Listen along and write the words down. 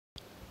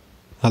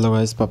Hello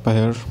guys, Papa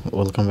here.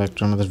 Welcome back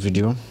to another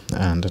video,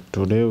 and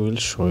today we'll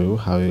show you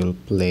how you'll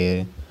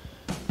play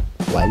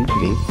Wild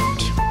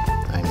Rift.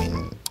 I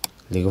mean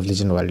League of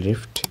Legends Wild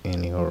Rift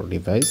in your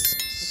device.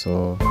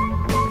 So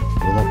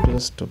you'll have to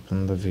just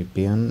open the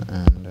VPN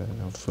and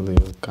hopefully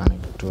you'll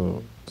connect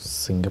to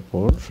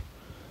Singapore.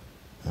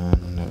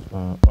 And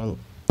well,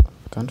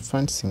 can't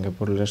find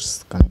Singapore.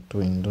 Let's connect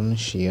to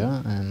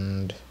Indonesia.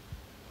 And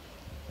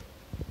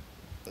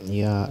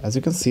yeah, as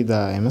you can see,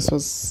 the MS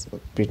was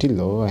pretty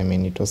low. I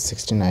mean it was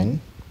 69,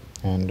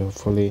 and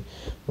hopefully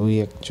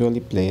we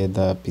actually play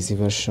the PC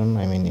version,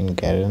 I mean in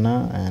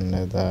Garena, and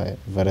the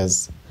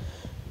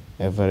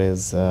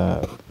average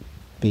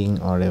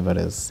ping or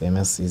average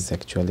MS is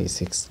actually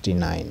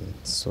 69.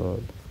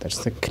 So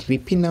that's a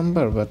creepy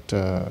number, but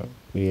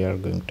we are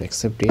going to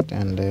accept it,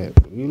 and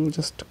we will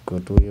just go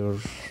to your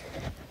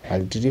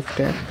Wild Rift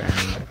app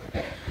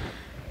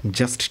and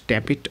just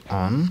tap it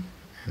on,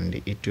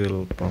 and it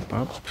will pop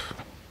up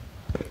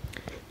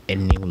a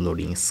new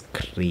loading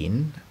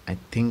screen. I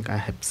think I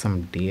have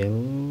some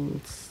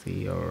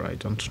DLC, or I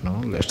don't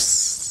know.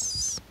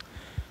 Let's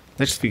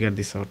figure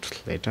this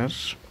out later.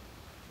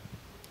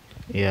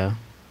 Yeah,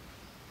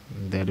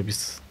 there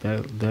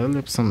will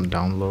have some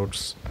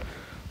downloads,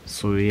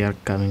 so we are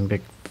coming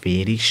back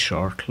very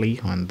shortly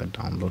when the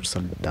downloads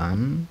are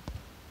done.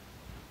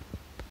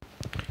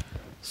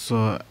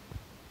 So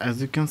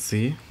as you can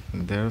see,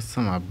 there are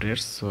some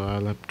updates, so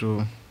I'll have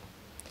to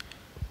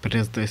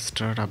press the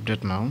start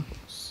update now.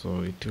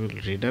 So it will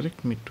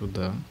redirect me to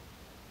the,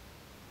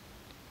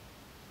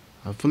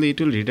 hopefully it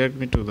will redirect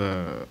me to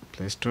the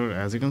Play Store,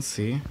 as you can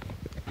see.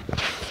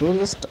 So we'll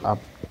just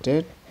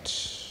update,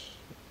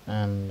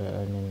 and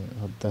I mean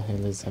what the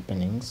hell is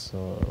happening.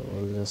 So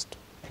we'll just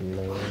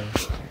play,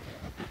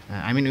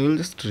 I mean we'll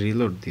just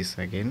reload this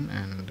again,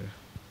 and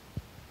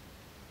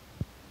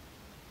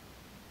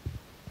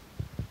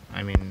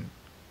I mean,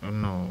 oh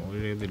no, we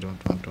really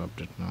don't want to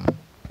update now.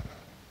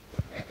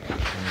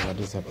 And what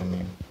is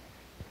happening?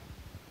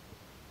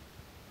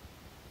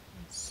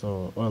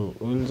 So well,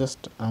 we'll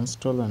just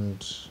uninstall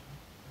and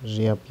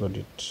re-upload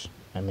it.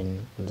 I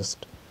mean we'll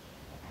just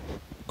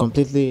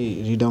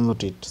completely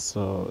re-download it,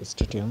 so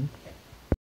stay tuned.